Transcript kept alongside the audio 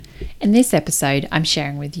In this episode, I'm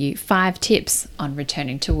sharing with you 5 tips on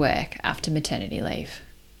returning to work after maternity leave.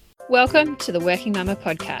 Welcome to the Working Mama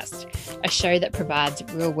Podcast, a show that provides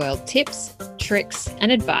real-world tips, tricks,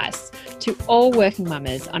 and advice to all working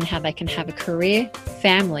mamas on how they can have a career,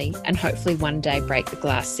 family, and hopefully one day break the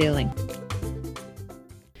glass ceiling.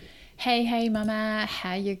 Hey mama,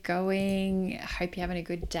 how you going? I hope you're having a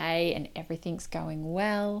good day and everything's going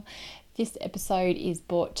well. This episode is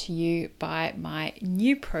brought to you by my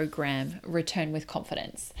new program, Return with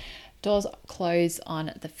Confidence. Doors close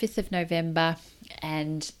on the 5th of November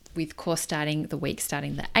and with course starting the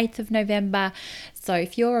 8th of November. So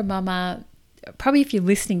if you're a mama, probably if you're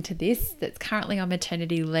listening to this, that's currently on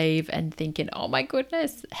maternity leave and thinking, oh my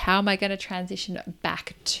goodness, how am I going to transition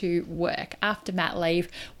back to work after mat leave?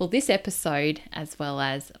 Well, this episode, as well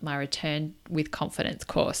as my Return with Confidence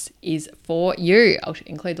course, is for you. I'll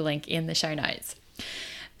include the link in the show notes.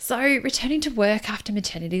 So returning to work after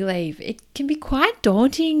maternity leave, it can be quite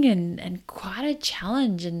daunting and quite a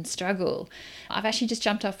challenge and struggle. I've actually just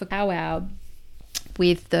jumped off a powwow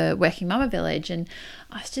with the Working Mama Village, and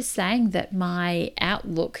I was just saying that my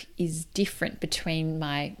outlook is different between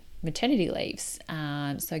my maternity leaves.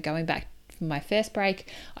 So going back from my first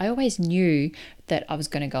break, I always knew that I was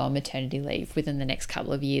going to go on maternity leave within the next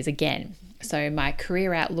couple of years again. So my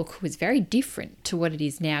career outlook was very different to what it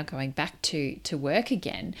is now going back to work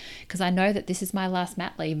again, because I know that this is my last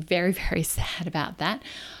mat leave. Very, very sad about that.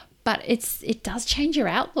 But it does change your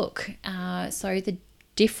outlook. So the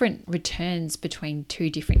different returns between two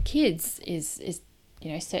different kids is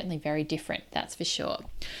certainly very different, that's for sure.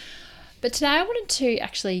 But today I wanted to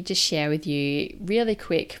actually just share with you really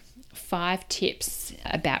quick 5 tips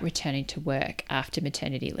about returning to work after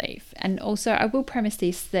maternity leave. And also I will premise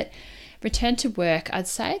this, that return to work, I'd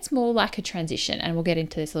say it's more like a transition, and we'll get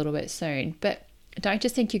into this a little bit soon, but don't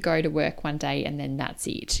just think you go to work one day and then that's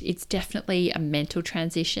it. It's definitely a mental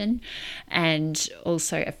transition and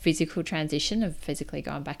also a physical transition of physically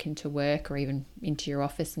going back into work or even into your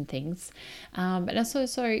office and things. But also,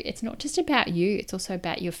 it's not just about you, it's also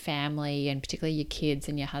about your family and particularly your kids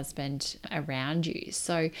and your husband around you.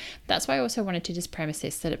 So that's why I also wanted to just premise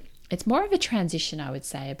this, that it's more of a transition, I would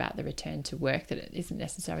say, about the return to work, that it isn't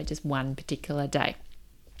necessarily just one particular day.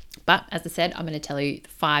 But as I said, I'm going to tell you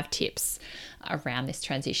 5 tips around this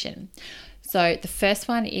transition. So the first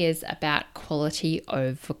one is about quality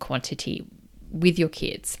over quantity with your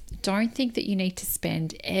kids. Don't think that you need to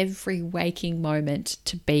spend every waking moment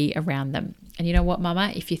to be around them. And you know what,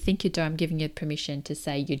 mama? If you think you do, I'm giving you permission to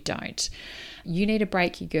say you don't. You need a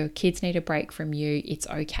break. Your kids need a break from you. It's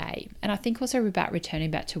okay. And I think also about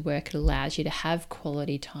returning back to work, it allows you to have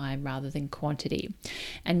quality time rather than quantity,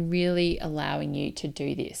 and really allowing you to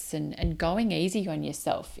do this and going easy on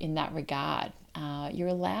yourself in that regard. You're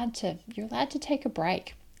allowed to take a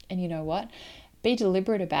break. And you know what? Be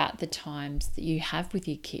deliberate about the times that you have with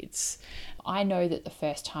your kids. I know that the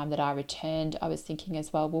first time that I returned, I was thinking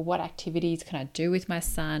as well, what activities can I do with my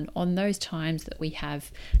son on those times that we have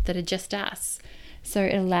that are just us? So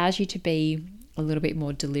it allows you to be a little bit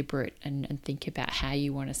more deliberate and think about how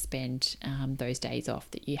you want to spend those days off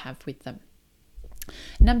that you have with them.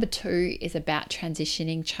 Number 2 is about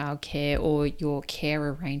transitioning childcare or your care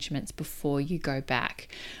arrangements before you go back.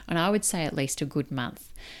 And I would say at least a good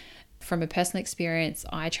month. From a personal experience,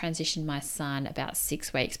 I transitioned my son about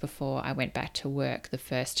 6 weeks before I went back to work the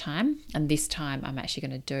first time. And this time I'm actually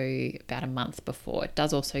going to do about a month before. It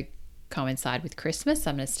does also coincide with Christmas.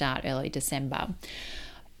 I'm going to start early December.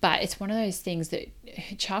 But it's one of those things that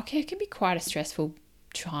childcare can be quite a stressful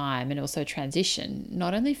time and also transition,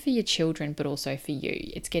 not only for your children, but also for you.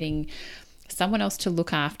 It's getting someone else to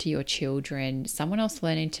look after your children, someone else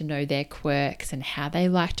learning to know their quirks and how they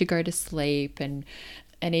like to go to sleep, and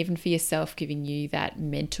even for yourself, giving you that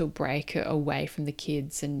mental break away from the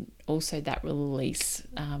kids, and also that release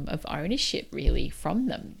of ownership really from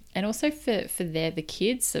them. And also for the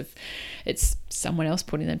kids, it's someone else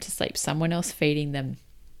putting them to sleep, someone else feeding them.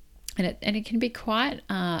 And it can be quite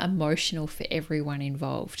emotional for everyone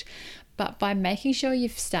involved. But by making sure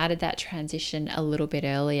you've started that transition a little bit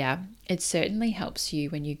earlier, it certainly helps you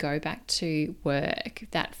when you go back to work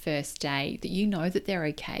that first day, that you know that they're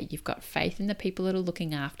okay. You've got faith in the people that are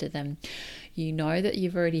looking after them. You know that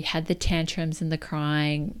you've already had the tantrums and the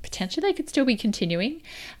crying. Potentially they could still be continuing,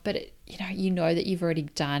 but you know that you've already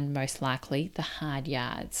done most likely the hard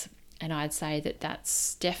yards. And I'd say that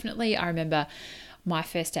that's definitely, I remember my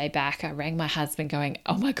first day back, I rang my husband going,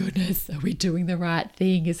 oh my goodness, are we doing the right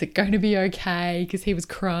thing? Is it going to be okay? Because he was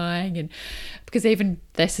crying, and because even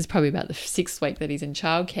this is probably about the 6th week that he's in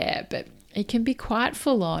childcare, but It can be quite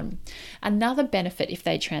full on. Another benefit if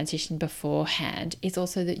they transition beforehand is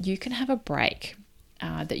also that you can have a break,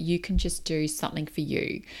 that you can just do something for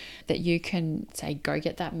you, that you can say, go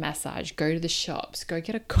get that massage, go to the shops, go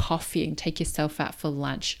get a coffee and take yourself out for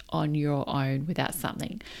lunch on your own without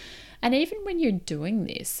something. And even when you're doing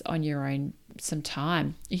this on your own some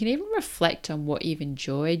time, you can even reflect on what you've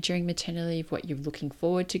enjoyed during maternity leave, what you're looking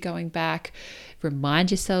forward to going back, remind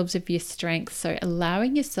yourselves of your strengths. So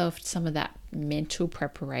allowing yourself some of that mental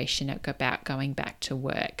preparation about going back to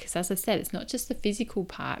work. Because as I said, it's not just the physical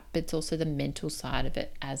part, but it's also the mental side of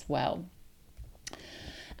it as well.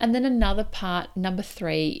 And then another part, number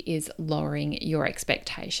 3, is lowering your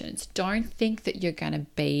expectations. Don't think that you're going to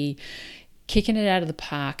be kicking it out of the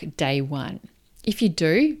park day one. If you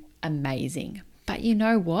do, amazing. But you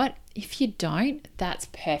know what? If you don't, that's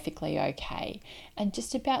perfectly okay. And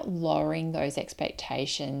just about lowering those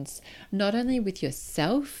expectations, not only with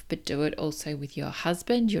yourself, but do it also with your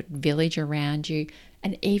husband, your village around you,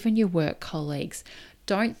 and even your work colleagues.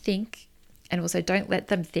 Don't think, and also don't let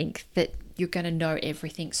them think that you're going to know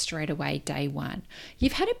everything straight away day one.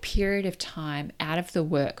 You've had a period of time out of the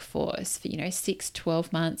workforce for, 6,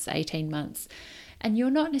 12 months, 18 months, and you're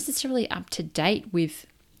not necessarily up to date with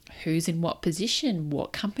who's in what position,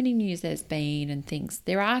 what company news there's been and things.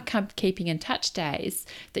 There are keeping in touch days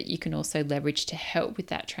that you can also leverage to help with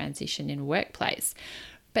that transition in workplace.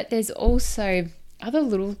 But there's also other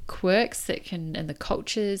little quirks and the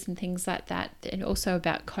cultures and things like that, and also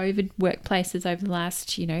about COVID workplaces over the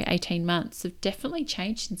last 18 months have definitely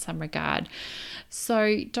changed in some regard.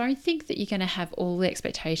 So don't think that you're going to have all the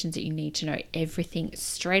expectations that you need to know everything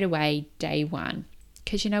straight away day one,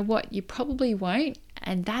 because you know what, you probably won't,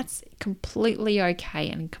 and that's completely okay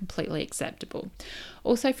and completely acceptable.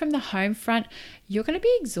 Also, from the home front, you're going to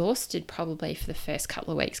be exhausted probably for the first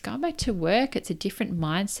couple of weeks. Going back to work, it's a different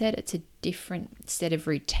mindset. It's a different set of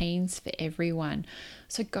routines for everyone.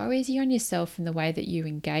 So go easy on yourself in the way that you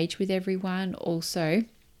engage with everyone. Also,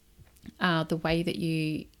 the way that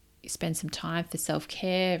you spend some time for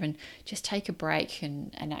self-care and just take a break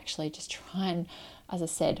and actually just try and, as I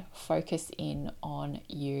said, focus in on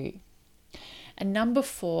you. And number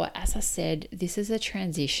 4, as I said, this is a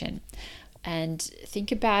transition. And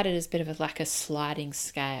think about it as a bit of a sliding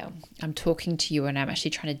scale. I'm talking to you and I'm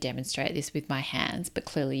actually trying to demonstrate this with my hands, but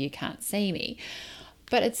clearly you can't see me.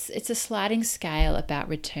 But it's a sliding scale about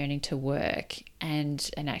returning to work and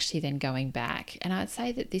actually then going back. And I'd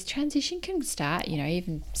say that this transition can start,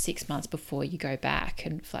 even 6 months before you go back,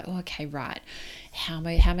 and it's like, okay, right, how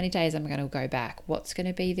many days am I going to go back? What's going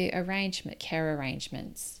to be the care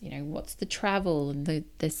arrangements? What's the travel and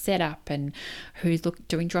the setup, and who's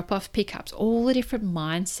doing drop-off pickups? All the different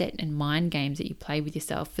mindset and mind games that you play with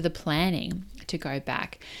yourself for the planning to go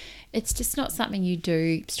back. It's just not something you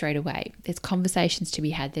do straight away. There's conversations to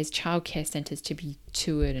be had. There's childcare centres to be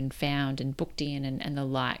toured and found and booked in and the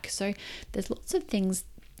like. So there's lots of things,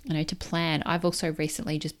 to plan. I've also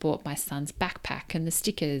recently just bought my son's backpack and the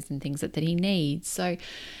stickers and things that he needs. So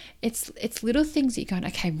it's little things that you're going,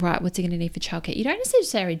 okay, right, what's he going to need for childcare? You don't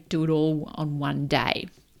necessarily do it all on one day,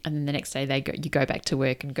 and then the next day you go back to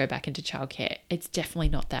work and go back into childcare. It's definitely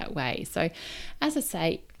not that way. So as I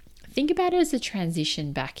say, think about it as a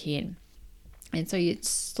transition back in. And so you're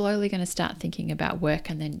slowly going to start thinking about work,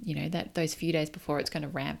 and then, that those few days before it's going to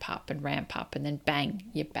ramp up, and then bang,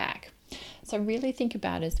 you're back. So really think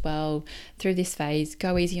about as well through this phase,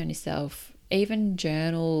 go easy on yourself, even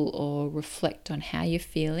journal or reflect on how you're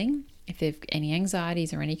feeling. If there are any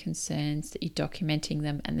anxieties or any concerns, that you're documenting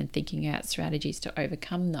them and then thinking out strategies to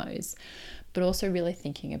overcome those. But also really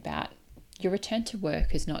thinking about your return to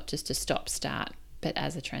work is not just a stop-start, but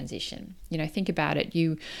as a transition. Think about it.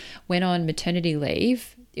 You went on maternity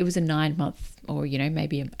leave. It was a 9-month or,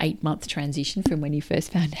 maybe an 8-month transition from when you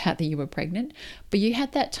first found out that you were pregnant, but you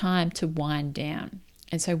had that time to wind down.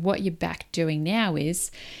 And so what you're back doing now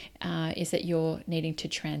is that you're needing to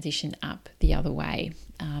transition up the other way,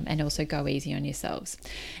 and also go easy on yourselves.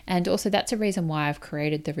 And also that's a reason why I've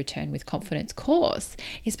created the Return with Confidence course,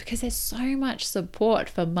 is because there's so much support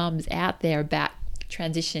for mums out there about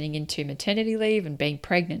transitioning into maternity leave and being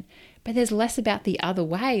pregnant, but there's less about the other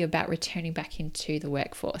way, about returning back into the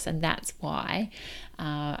workforce. And that's why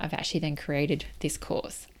I've actually then created this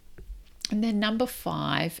course. And then number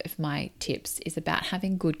 5 of my tips is about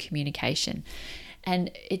having good communication. And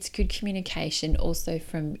it's good communication also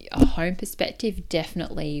from a home perspective,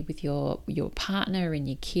 definitely with your partner and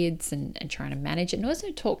your kids, and trying to manage it, and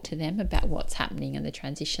also talk to them about what's happening and the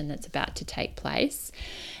transition that's about to take place.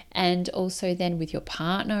 And also then with your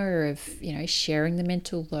partner of, sharing the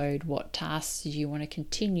mental load, what tasks you want to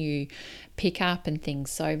continue, pick up and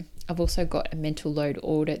things. So I've also got a mental load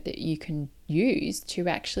audit that you can use to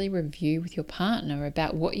actually review with your partner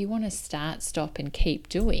about what you want to start, stop and keep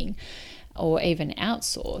doing, or even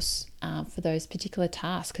outsource for those particular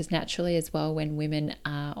tasks. Because naturally as well, when women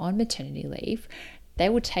are on maternity leave, they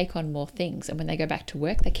will take on more things. And when they go back to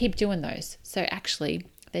work, they keep doing those. So actually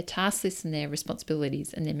their task list and their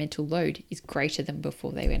responsibilities and their mental load is greater than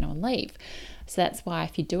before they went on leave. So that's why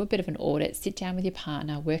if you do a bit of an audit, sit down with your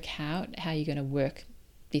partner, work out how you're going to work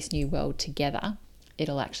this new world together,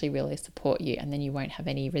 it'll actually really support you, and then you won't have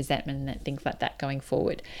any resentment and things like that going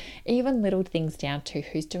forward. Even little things down to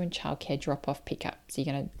who's doing childcare drop off pickup. So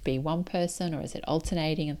you're going to be one person or is it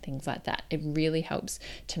alternating and things like that. It really helps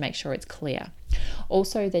to make sure it's clear.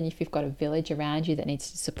 Also then if you've got a village around you that needs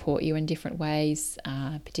to support you in different ways,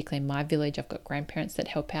 particularly in my village I've got grandparents that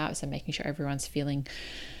help out, so making sure everyone's feeling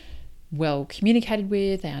well communicated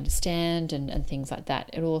with, they understand and things like that.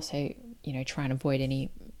 It'll also try and avoid any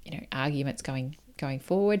arguments going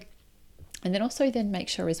forward. And then also then make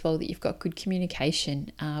sure as well that you've got good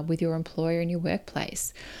communication with your employer in your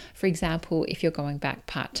workplace. For example, if you're going back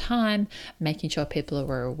part-time, making sure people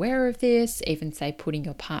are aware of this, even say putting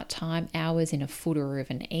your part-time hours in a footer of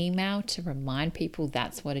an email to remind people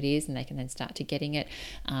that's what it is, and they can then start to getting it.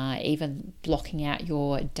 Even blocking out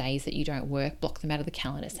your days that you don't work, block them out of the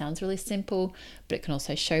calendar. It sounds really simple, but it can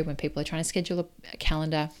also show when people are trying to schedule a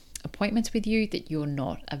calendar appointments with you that you're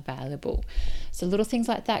not available. So little things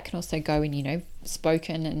like that can also go in,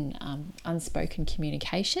 spoken and unspoken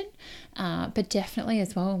communication, but definitely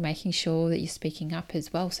as well making sure that you're speaking up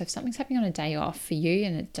as well. So if something's happening on a day off for you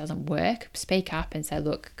and it doesn't work, speak up and say,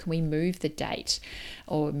 look, can we move the date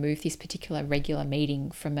or move this particular regular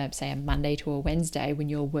meeting from say a Monday to a Wednesday when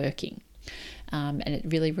you're working? And it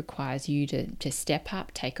really requires you to step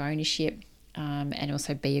up, take ownership, and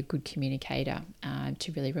also be a good communicator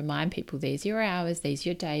to really remind people these are your hours, these are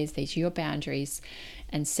your days, these are your boundaries,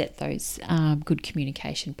 and set those good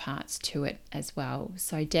communication parts to it as well.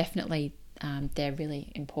 So definitely they're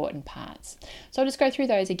really important parts. So I'll just go through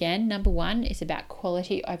those again. Number 1 is about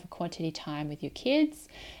quality over quantity time with your kids.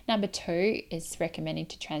 Number 2 is recommending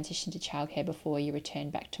to transition to childcare before you return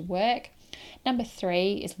back to work. Number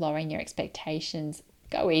 3 is lowering your expectations.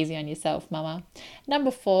 Go easy on yourself, mama.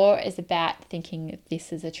 Number 4 is about thinking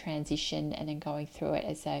this is a transition and then going through it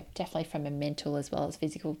as definitely from a mental as well as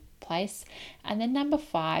physical place. And then number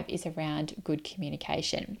 5 is around good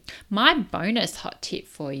communication. My bonus hot tip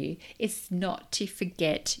for you is not to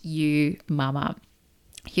forget you, mama.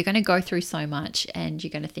 You're going to go through so much and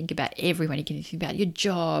you're going to think about everyone. You're going to think about your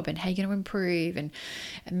job and how you're going to improve and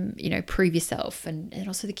prove yourself, and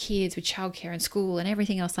also the kids with childcare and school and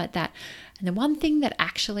everything else like that. And the one thing that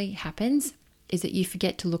actually happens is that you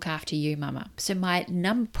forget to look after you, mama. So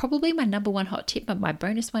probably my number 1 hot tip, but my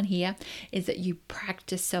bonus one here is that you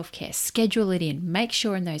practice self-care. Schedule it in. Make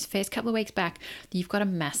sure in those first couple of weeks back that you've got a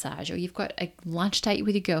massage or you've got a lunch date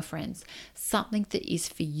with your girlfriends, something that is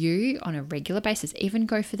for you on a regular basis. Even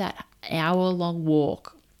go for that hour-long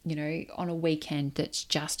walk, on a weekend that's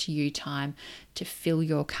just you time to fill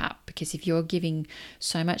your cup. Because if you're giving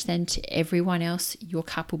so much then to everyone else, your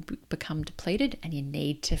cup will become depleted and you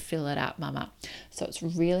need to fill it up, mama. So it's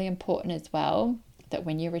really important as well that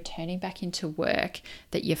when you're returning back into work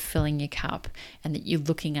that you're filling your cup and that you're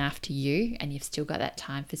looking after you and you've still got that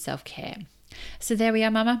time for self-care. So there we are,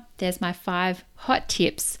 mama. There's my 5 hot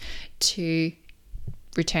tips to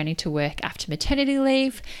returning to work after maternity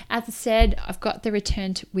leave. As I said, I've got the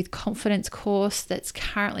Return with Confidence course that's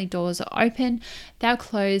currently doors are open. They'll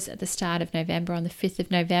close at the start of November, on the 5th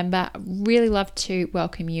of November. I'd really love to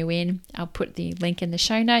welcome you in. I'll put the link in the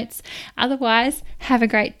show notes. Otherwise, have a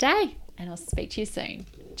great day and I'll speak to you soon.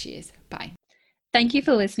 Cheers. Bye. Thank you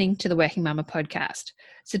for listening to the Working Mama podcast.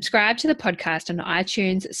 Subscribe to the podcast on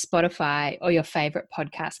iTunes, Spotify, or your favorite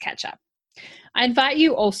podcast catcher. I invite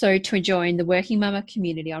you also to join the Working Mama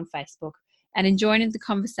community on Facebook and join in the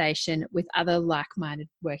conversation with other like-minded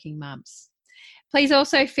working mums. Please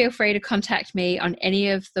also feel free to contact me on any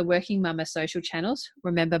of the Working Mama social channels.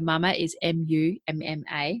 Remember, Mama is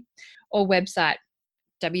MUMMA, or website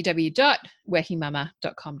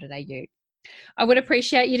www.workingmama.com.au. I would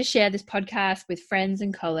appreciate you to share this podcast with friends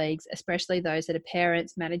and colleagues, especially those that are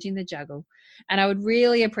parents managing the juggle. And I would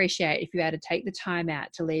really appreciate if you had to take the time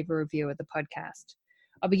out to leave a review of the podcast.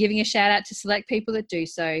 I'll be giving a shout out to select people that do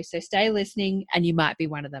so stay listening and you might be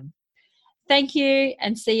one of them. Thank you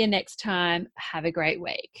and see you next time. Have a great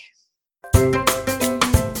week.